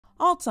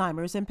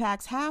Alzheimer's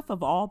impacts half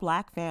of all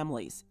Black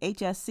families.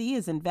 HSC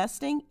is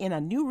investing in a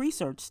new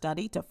research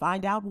study to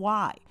find out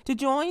why. To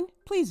join,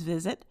 please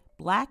visit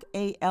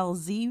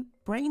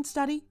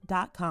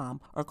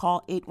blackalzbrainstudy.com or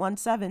call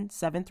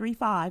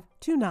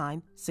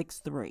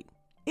 817-735-2963.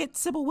 It's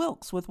Sybil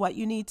Wilkes with what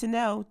you need to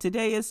know.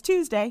 Today is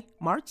Tuesday,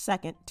 March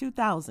 2nd,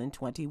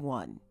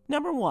 2021.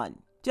 Number 1.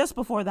 Just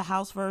before the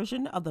House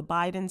version of the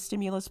Biden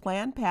stimulus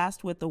plan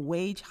passed with the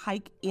wage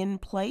hike in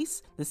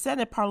place, the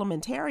Senate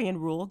parliamentarian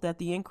ruled that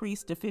the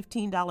increase to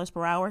 $15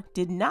 per hour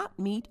did not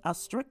meet a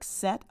strict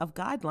set of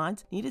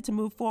guidelines needed to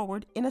move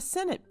forward in a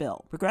Senate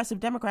bill.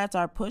 Progressive Democrats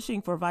are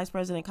pushing for Vice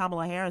President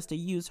Kamala Harris to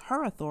use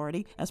her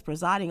authority as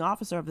presiding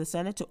officer of the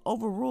Senate to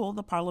overrule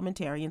the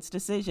parliamentarians'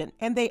 decision.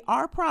 And they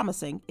are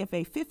promising if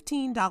a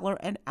 $15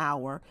 an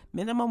hour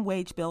minimum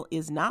wage bill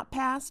is not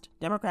passed,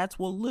 Democrats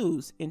will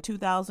lose in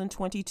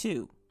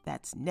 2022.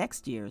 That's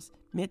next year's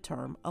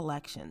midterm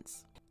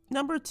elections.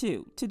 Number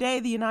 2, today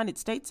the United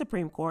States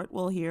Supreme Court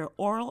will hear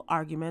oral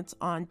arguments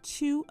on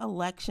 2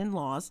 election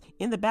laws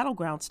in the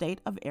battleground state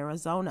of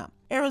Arizona.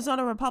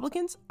 Arizona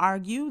Republicans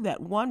argue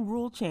that one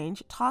rule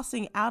change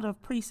tossing out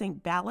of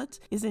precinct ballots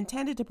is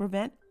intended to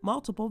prevent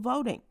multiple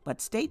voting.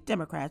 But state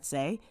Democrats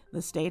say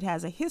the state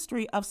has a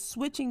history of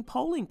switching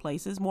polling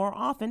places more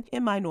often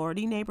in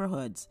minority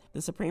neighborhoods.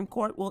 The Supreme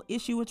Court will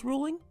issue its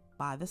ruling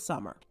by the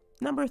summer.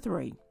 Number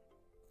 3.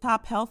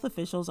 Top health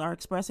officials are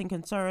expressing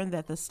concern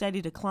that the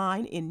steady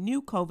decline in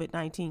new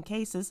COVID-19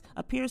 cases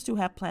appears to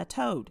have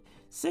plateaued,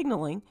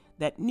 signaling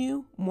that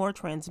new, more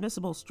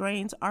transmissible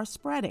strains are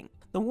spreading.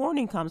 The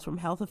warning comes from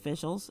health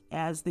officials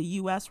as the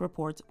U.S.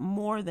 reports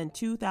more than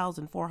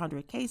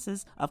 2,400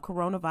 cases of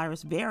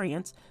coronavirus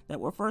variants that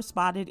were first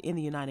spotted in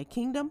the United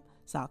Kingdom,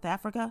 South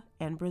Africa,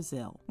 and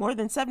Brazil. More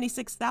than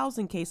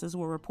 76,000 cases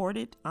were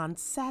reported on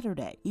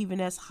Saturday, even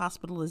as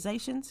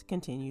hospitalizations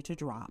continue to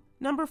drop.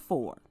 Number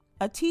 4.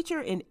 A teacher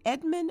in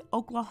Edmond,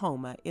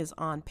 Oklahoma is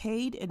on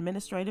paid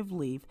administrative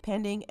leave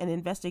pending an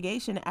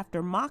investigation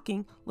after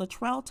mocking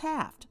Latrell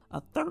Taft,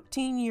 a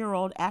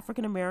 13-year-old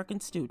African-American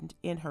student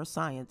in her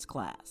science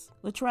class.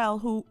 Latrell,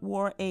 who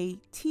wore a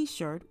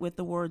t-shirt with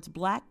the words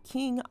Black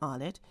King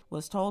on it,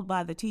 was told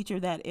by the teacher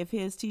that if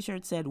his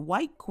t-shirt said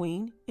White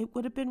Queen, it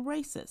would have been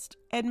racist.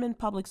 Edmond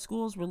Public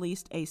Schools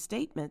released a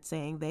statement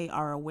saying they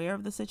are aware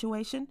of the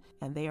situation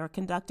and they are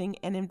conducting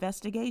an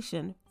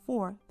investigation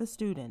for the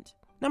student.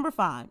 Number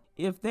 5,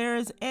 if there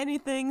is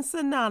anything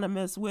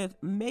synonymous with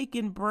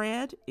making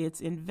bread,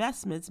 it's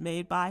investments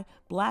made by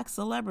Black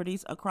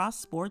celebrities across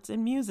sports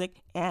and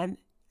music and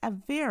a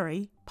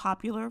very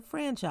popular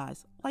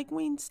franchise like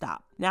Wingstop.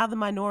 Now the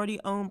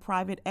minority-owned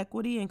private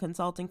equity and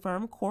consulting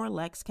firm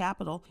Corelex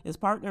Capital is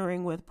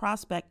partnering with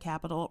Prospect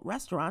Capital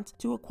Restaurants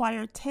to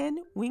acquire 10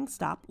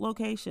 Wingstop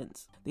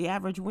locations. The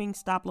average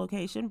Wingstop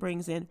location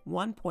brings in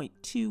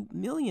 $1.2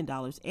 million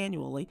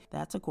annually.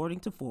 That's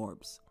according to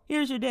Forbes.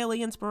 Here's your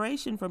daily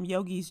inspiration from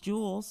Yogi's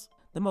Jewels.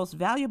 The most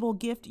valuable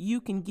gift you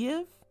can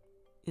give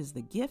is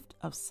the gift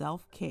of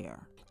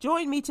self-care.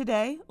 Join me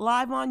today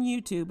live on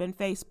YouTube and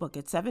Facebook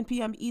at 7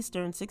 p.m.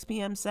 Eastern, 6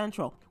 p.m.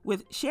 Central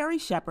with Sherry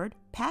Shepard,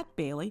 Pat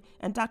Bailey,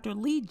 and Dr.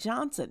 Lee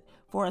Johnson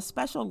for a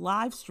special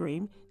live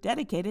stream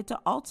dedicated to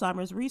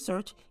Alzheimer's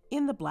research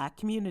in the Black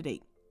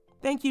community.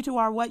 Thank you to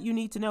our What You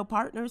Need to Know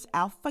partners,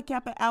 Alpha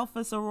Kappa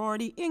Alpha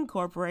Sorority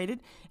Incorporated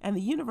and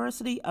the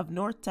University of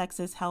North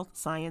Texas Health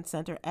Science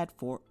Center at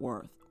Fort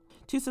Worth.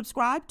 To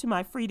subscribe to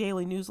my free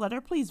daily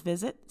newsletter, please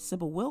visit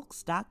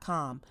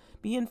SybilWilkes.com.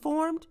 Be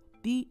informed,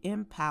 be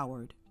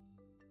empowered.